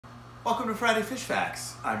Welcome to Friday Fish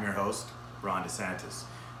Facts. I'm your host, Ron DeSantis.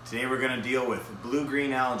 Today we're going to deal with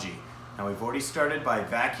blue-green algae. Now we've already started by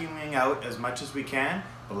vacuuming out as much as we can,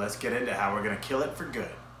 but let's get into how we're going to kill it for good.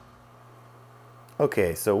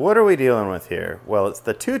 Okay, so what are we dealing with here? Well, it's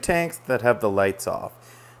the two tanks that have the lights off.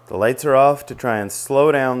 The lights are off to try and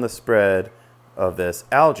slow down the spread of this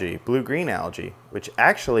algae, blue-green algae, which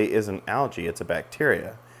actually isn't algae, it's a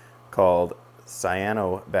bacteria called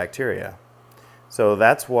cyanobacteria. So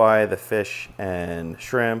that's why the fish and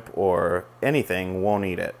shrimp or anything won't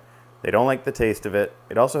eat it. They don't like the taste of it.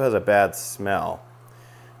 It also has a bad smell.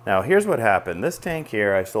 Now here's what happened. This tank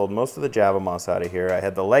here, I sold most of the Java moss out of here. I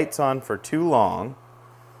had the lights on for too long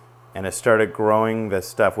and it started growing this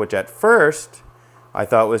stuff, which at first I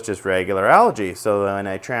thought was just regular algae. So when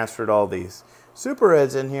I transferred all these super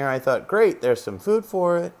reds in here, I thought, great, there's some food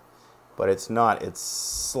for it, but it's not. It's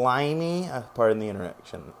slimy.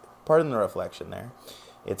 Pardon the reflection there.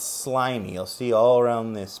 It's slimy. You'll see all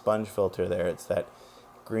around this sponge filter there. It's that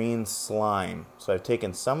green slime. So I've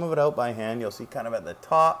taken some of it out by hand. You'll see kind of at the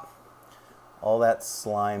top, all that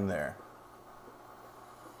slime there.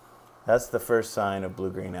 That's the first sign of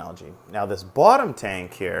blue-green algae. Now this bottom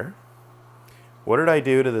tank here, what did I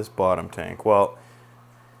do to this bottom tank? Well,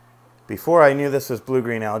 before I knew this was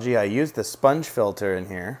blue-green algae, I used the sponge filter in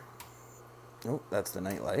here. Oh, that's the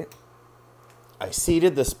night light. I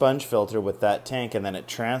seeded the sponge filter with that tank and then it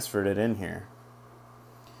transferred it in here.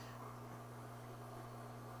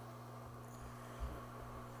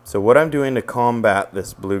 So what I'm doing to combat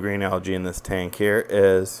this blue-green algae in this tank here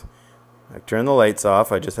is I turn the lights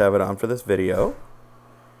off. I just have it on for this video.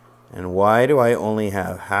 And why do I only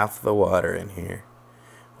have half the water in here?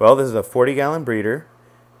 Well, this is a 40-gallon breeder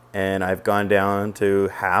and I've gone down to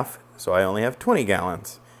half, so I only have 20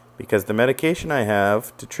 gallons. Because the medication I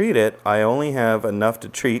have to treat it, I only have enough to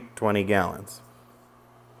treat 20 gallons.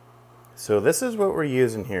 So this is what we're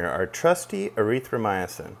using here, our trusty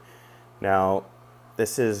erythromycin. Now,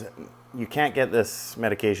 you can't get this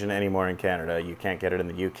medication anymore in Canada. You can't get it in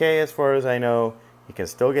the UK as far as I know. You can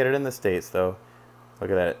still get it in the States though.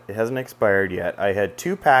 Look at that, it hasn't expired yet. I had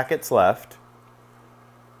 2 packets left.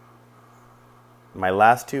 My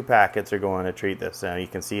last 2 packets are going to treat this. Now you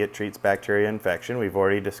can see it treats bacteria infection. We've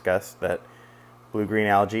already discussed that blue-green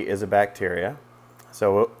algae is a bacteria.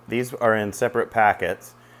 So these are in separate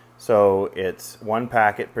packets. So it's 1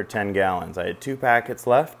 packet per 10 gallons. I had 2 packets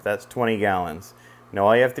left, that's 20 gallons. Now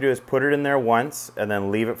all you have to do is put it in there once and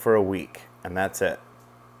then leave it for a week. And that's it.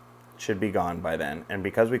 It should be gone by then. And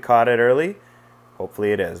because we caught it early,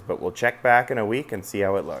 hopefully it is. But we'll check back in a week and see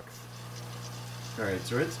how it looks. Alright,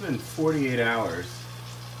 so it's been 48 hours.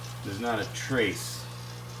 There's not a trace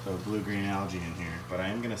of blue-green algae in here, but I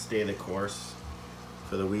am going to stay the course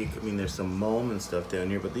for the week. I mean, there's some mulm and stuff down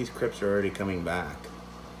here, but these crypts are already coming back.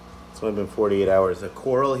 It's only been 48 hours. The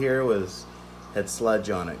coral here had sludge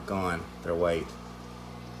on it, gone. They're white.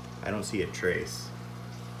 I don't see a trace.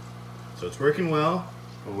 So it's working well,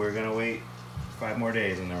 but we're going to wait 5 more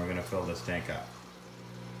days and then we're going to fill this tank up.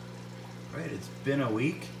 Right, it's been a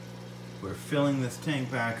week. We're filling this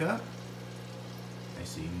tank back up. I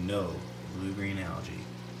see no blue-green algae.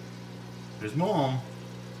 There's mulm,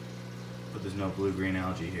 but there's no blue-green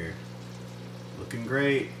algae here. Looking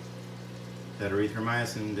great. That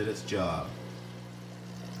erythromycin did its job.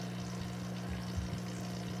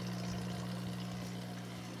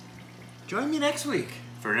 Join me next week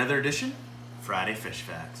for another edition of Friday Fish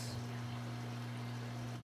Facts.